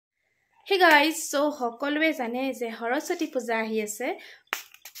Hey guys, so সকলোৱে জানে যে সৰস্বতী পূজা আহি আছে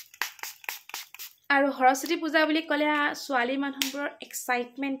আৰু সৰস্বতী পূজা বুলি ক'লে ছোৱালী মানুহবোৰৰ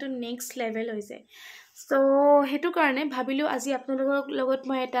এক্সাইটমেন্টটো নেক্সট লেভেল হৈ যায় সো হেতু কাৰণে ভাবিলো আজি আপোনালোকৰ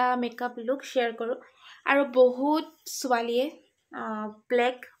লগত মই এটা মেকআপ লুক শেয়াৰ কৰো আৰু বহুত ছোৱালীয়ে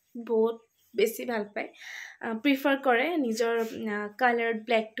ব্ল্যাক বহুত বেছি ভাল পায় প্ৰিফাৰ কৰে নিজৰ কালাৰ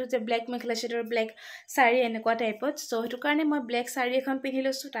ব্ল্যাক টু যে ব্ল্যাক মেখেলা চাদৰ ব্ল্যাক সাৰী এনেকুৱা টাইপত সো হেতু কাৰণে মই ব্ল্যাক সাৰী এখন পিন্ধি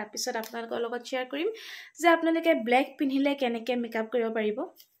লৈছো তাৰ পিছত আপোনালোকৰ লগত শেয়াৰ কৰিম যে আপোনালোকে ব্ল্যাক পিন্ধিলে কেনেকৈ মেকআপ কৰিব পাৰিব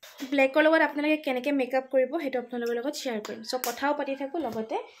ব্ল্যাকৰ লগত আপোনালোকে কেনেকৈ মেকআপ কৰিব হেতু আপোনালোকৰ লগত শেয়াৰ কৰিম সো কথাও পাতি থাকো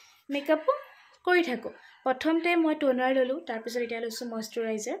লগতে মেকআপ কৰি থাকো প্ৰথমতে মই টোনাৰ ললো তাৰ পিছত এতিয়া লৈছো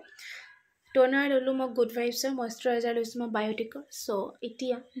ময়শ্চাৰাইজাৰ টোনাৰ ললো মই গুড ভাইবছৰ ময়শ্চাৰাইজাৰ লৈছো মই বায়োটিকৰ সো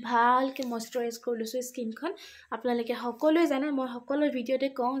এতিয়া ভালকে ময়শ্চাৰাইজ কৰি লৈছো স্কিনখন আপোনালোকে সকলোৱে জানে মই সকলো ভিডিওতে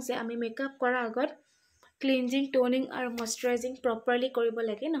কওঁ যে আমি মেকআপ কৰাৰ আগত ক্লিনজিং টোনিং আৰু ময়শ্চাৰাইজিং প্ৰপাৰলি কৰিব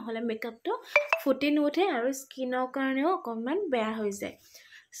লাগে নহলে মেকআপটো ফুটি নুঠে আৰু স্কিনৰ কাৰণেও অকমান বেয়া হৈ যায়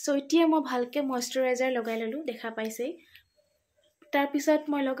সো এতিয়া মই ভালকে ময়শ্চাৰাইজাৰ লগাই ললো দেখা পাইছে তাৰ পিছত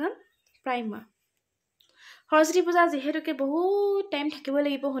মই লগাম প্ৰাইমাৰ সৰস্বতী পূজা যেহেতুকে বহুত টাইম থাকিব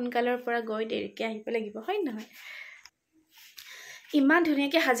লাগিব হনকালৰ পৰা গৈ দেৰিকে আহিব লাগিব হয় নহয় ইমান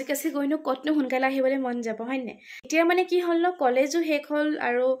ধুনিয়াকে হাজি কাছি গৈনো কতনো হনকালে আহিবলৈ মন যাব হয় নে এতিয়া মানে কি হল কলেজো শেষ হল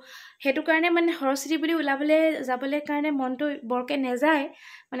আৰু হেতু কাৰণে মানে সৰস্বতী বুলি উলাবলে যাবলে কাৰণে মনটো বৰকে নেযায়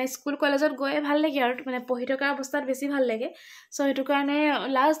মানে স্কুল কলেজত গৈ ভাল লাগে আৰু মানে পঢ়ি থকা অৱস্থাত বেছি ভাল লাগে সো হেতু কাৰণে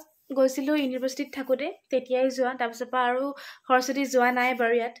লাষ্ট গৈছিলো ইউনিভাৰ্চিটিত থাকোতে তেতিয়াই যোৱা তাৰ পিছত আৰু সৰস্বতী যোৱা নাই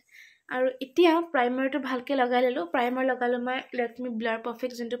বাৰু ইয়াত আৰু এতিয়া প্ৰাইমাৰটো ভালকে লগাই ললো প্ৰাইমাৰ লগালো মই লেটমি ব্লাৰ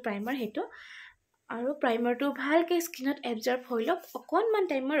পাৰফেক্ট যোনটো প্ৰাইমাৰ হেতু আৰু প্ৰাইমাৰটো ভালকে স্কিনত এবজৰ্ব হৈ লক অকনমান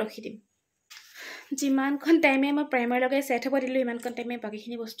টাইম মই ৰখি দিম যিমানখন টাইমে মই প্ৰাইমাৰ লগাই সেট হ'ব দিলো ইমানখন টাইমে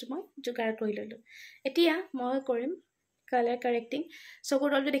বাকিখিনি বস্তু মই জোগাৰ কৰি ললো এতিয়া মই কৰিম কালাৰ কাৰেক্টিং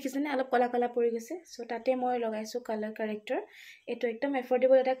চকুৰ তলটো দেখিছেনে অলপ কলা কলা পৰি গৈছে সো তাতে মই লগাইছো কালাৰ কাৰেক্টৰ এটো একদম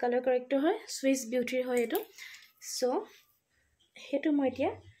এফৰ্ডেবল এটা কালাৰ কাৰেক্টৰ হয় সুইস বিউটিৰ হয় এটো সো হেতু মই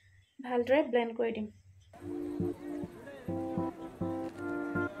এতিয়া ভালদৰে ব্লেন্ড কৰি দিম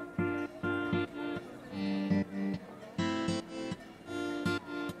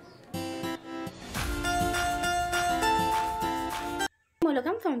মই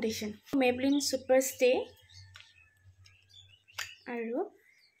লগাম ফাউন্ডেশন মেবলিন সুপাৰ ষ্টে আৰু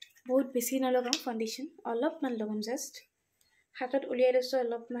বহুত বেছি নলগাম ফাউন্ডেশন অলপমান লগাম জাস্ট হাতত উলিয়াই লৈছো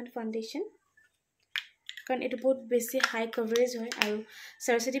অলপমান ফাউন্ডেশন কাৰণ এটো বহুত বেছি হাই কভাৰেজ হয় আৰু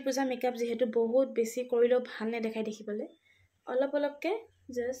সৰস্বতী পূজা মেকআপ যেহেতু বহুত বেছি কৰিলেও ভাল নেদেখাই দেখিবলৈ অলপ অলপকে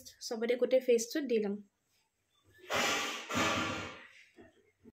জাস্ট সবতে গোটে ফেসটো দিলাম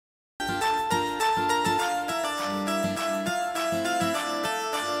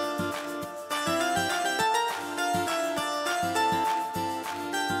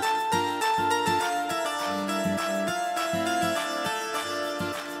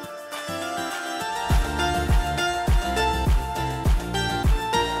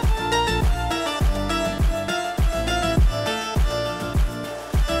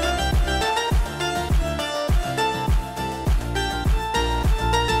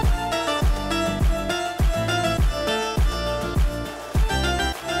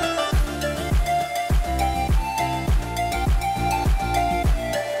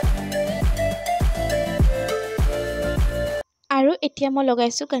আৰু এতিয়া মই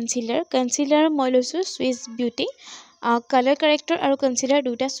লগাইছো কনসিলাৰ মই লৈছো সুইস বিউটি কালাৰ কাৰেক্টৰ আৰু কনসিলাৰ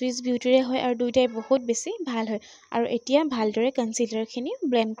দুটা সুইস বিউটিৰে হয় আৰু দুইটাই বহুত বেছি ভাল হয় আৰু এতিয়া ভালদৰে কনসিলাৰ খিনি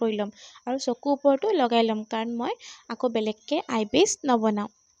ব্লেন্ড কৰি লম আৰু চকু ওপৰটো লগাই লম কাৰণ মই আকৌ বেলেগকে আই বেস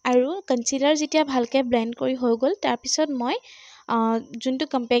নবনাও আৰু কনসিলাৰ যেতিয়া ভালকে ব্লেন্ড কৰি হৈ গল তাৰ পিছত মই যোনটো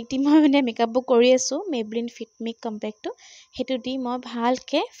কম্পেক্ট দি মই মানে মেকআপ কৰি আছো মেবলিন ফিট মেক কম্পেক্টটো হেতু দি মই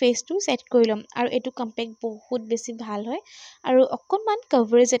ভালকে ফেসটো সেট কৰি লম আৰু এটো কম্পেক্ট বহুত বেছি ভাল হয় আৰু অকনমান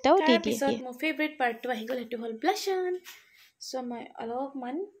কভাৰেজ এটাও দি দিয়ে তাৰ পিছত মোৰ ফেভাৰিট পাৰ্টটো আহি গল হেতু হল ব্লাশন সো মই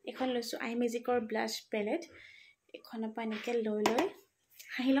অলপমান এখন লৈছো আই মেজিকৰ ব্লাশ পেলেট এখনৰ পৰা এনেকৈ লৈ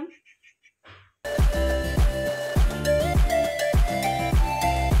হাঁহি লম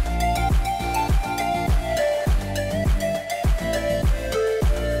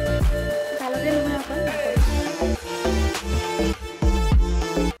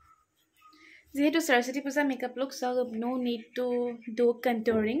যেহেতু সৰস্বতী পূজা makeup look so no need to do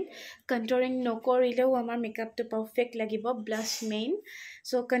কন্ট্ৰোলিং নকৰিলেও আমাৰ মেকআপটো পাৰফেক্ট লাগিব ব্লাশ মেইন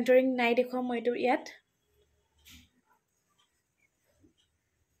সো কন্ট্ৰোলিং নাই দেখো মই এটো ইয়াত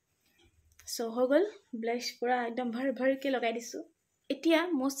সো হৈ গল ব্লাশ পুৰা একদম ভৰকে লগাই দিছো এতিয়া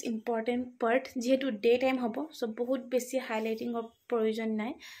মোস্ট ইম্পৰ্টেন্ট পাৰ্ট যেহেতু ডে টাইম হ'ব সো বহুত বেছি হাইলাইটিংৰ প্ৰয়োজন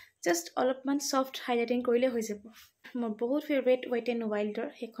নাই জাষ্ট অলপমান ছফ্ট হাইলাইটিং কৰিলে হৈ যাব মোৰ বহুত ফেভৰেট ৱেট এণ্ড ৱাইল্ডৰ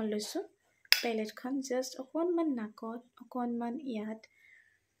সেইখন লৈছোঁ পেলেটখন জাষ্ট অকণমান নাকত অকণমান ইয়াত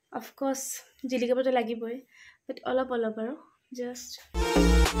অফক'ৰ্ছ জিলিকিবতো লাগিবই বাট অলপ আৰু জাষ্ট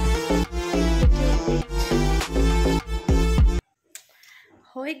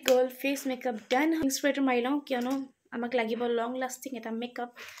হৈ গ'ল ফেচ মেকআপ ডান স্প্ৰেটো মাৰি লওঁ কিয়নো আমাক লাগিব লং লাষ্টিং এটা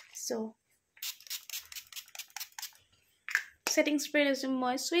মেকআপ চ' setting spray লৈছোঁ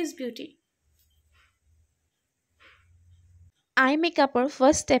মই Swiss Beauty আই মেকআপৰ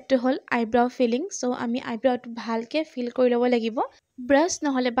ফাৰ্ষ্ট ষ্টেপটো হ'ল আইব্ৰাউ ফিলিং চ' আমি আইব্ৰাউটো ভালকৈ ফিল কৰি ল'ব লাগিব ব্ৰাছ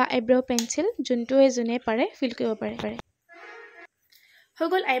নহ'লে বা আইব্ৰাউ পেঞ্চিল যোনে পাৰে ফিল কৰিব পাৰে হৈ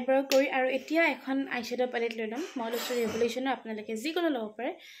গ'ল আইব্ৰাউ কৰি আৰু এতিয়া এখন আইশ্বেডো পেলেট লৈ ল'ম মই লৈছোঁ ৰেভলিউশ্যনৰ আপোনালোকে যিকোনো ল'ব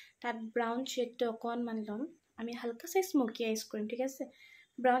পাৰে তাত ব্ৰাউন শ্বেডটো অকণমান ল'ম আমি হালকা চাই স্মকি আইচ কৰিম ঠিক আছে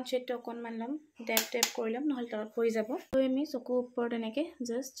ব্ৰাউন শ্বেডটো অকণমান ল'ম ডেপ কৰি ল'ম নহ'লে তলত পৰি যাব তো আমি চকুৰ ওপৰত এনেকৈ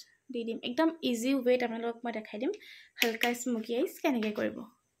জাষ্ট দি দিম একদম ইজি ৱেত আপোনালোকক মই দেখাই দিম হালকা স্মকি আইচ কেনেকৈ কৰিব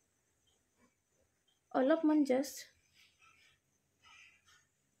অলপমান জাষ্ট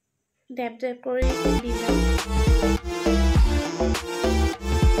ডেপ কৰি দি যাম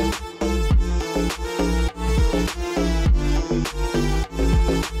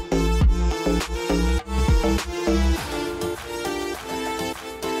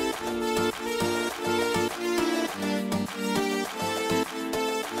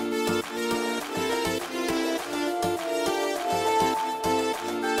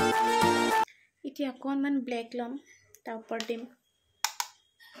এতিয়া অকণমান ব্লেক ল'ম তাৰ ওপৰত দিম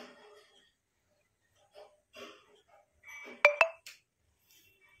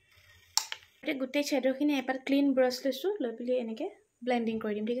এতিয়া গোটেই শ্বেডোখিনি এপাত ক্লিন ব্ৰাছ লৈছোঁ লৈ পেলাই এনেকৈ ব্লেণ্ডিং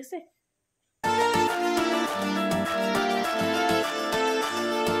কৰি দিম ঠিক আছে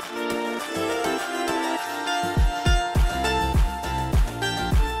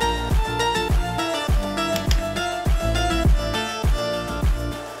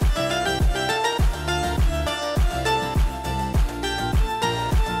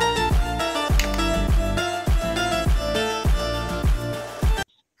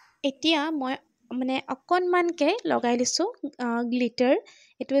এতিয়া মই মানে অকণমানকৈ লগাই লৈছোঁ গ্লিটাৰ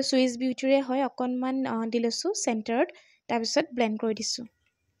এইটোৱে চুইচ বিউটিৰে হয় অকণমান দি লৈছোঁ চেণ্টাৰত তাৰপিছত ব্লেণ্ড কৰি দিছোঁ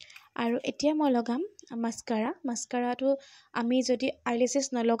আৰু এতিয়া মই লগাম মাস্কাৰাটো আমি যদি আইলেছেছ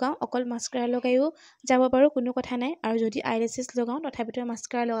নলগাওঁ অকল মাস্কাৰা লগায়ো যাব পাৰোঁ কোনো কথা নাই আৰু যদি আইলেছেছ লগাওঁ তথাপিতো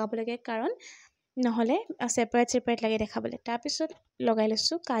মাস্কাৰা লগাব লাগে কাৰণ নহ'লে ছেপাৰেট লাগে দেখাবলৈ তাৰপিছত লগাই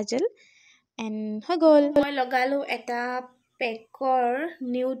লৈছোঁ কাজল এণ্ড হৈ গ'ল মই লগালোঁ এটা পেকৰ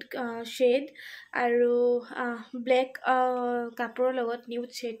নিউড শ্বেড আৰু ব্লেক কাপোৰৰ লগত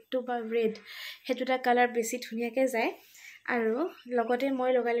নিউড শ্বেডটো বা ৰেড সেইটো এটা কালাৰ বেছি ধুনীয়াকৈ যায় আৰু লগতে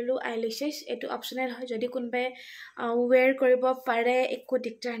মই লগাই ল'লোঁ আইলেছেছ এইটো অপশ্যনেল হয় যদি কোনোবাই ৱেৰ কৰিব পাৰে একো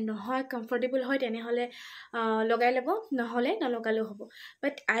দিগদাৰ নহয় কমফৰ্টেবল হয় তেনেহ'লে লগাই ল'ব নহ'লে নলগালেও হ'ব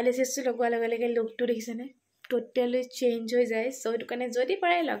বাট আইলেছেছটো লগোৱাৰ লগে লগে লুকটো দেখিছেনে টোটেলি চেঞ্জ হৈ যায় চ' সেইটো কাৰণে যদি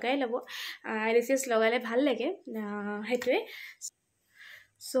পাৰে লগাই ল'ব আইলেছেছ লগালে ভাল লাগে সেইটোৱে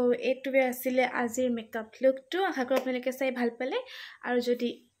চ' এইটোৱে আছিলে আজিৰ মেকআপ লুকটো আশা কৰোঁ আপোনালোকে চাই ভাল পালে আৰু যদি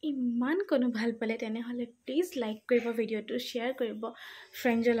ইমান কোনো ভাল পালে তেনেহ'লে প্লিজ লাইক কৰিব ভিডিঅ'টো শ্বেয়াৰ কৰিব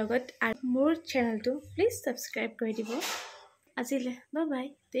ফ্ৰেণ্ডৰ লগত আৰু মোৰ চেনেলটো প্লিজ ছাবস্ক্ৰাইব কৰি দিব আজিলৈ bye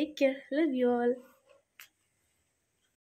take care love you all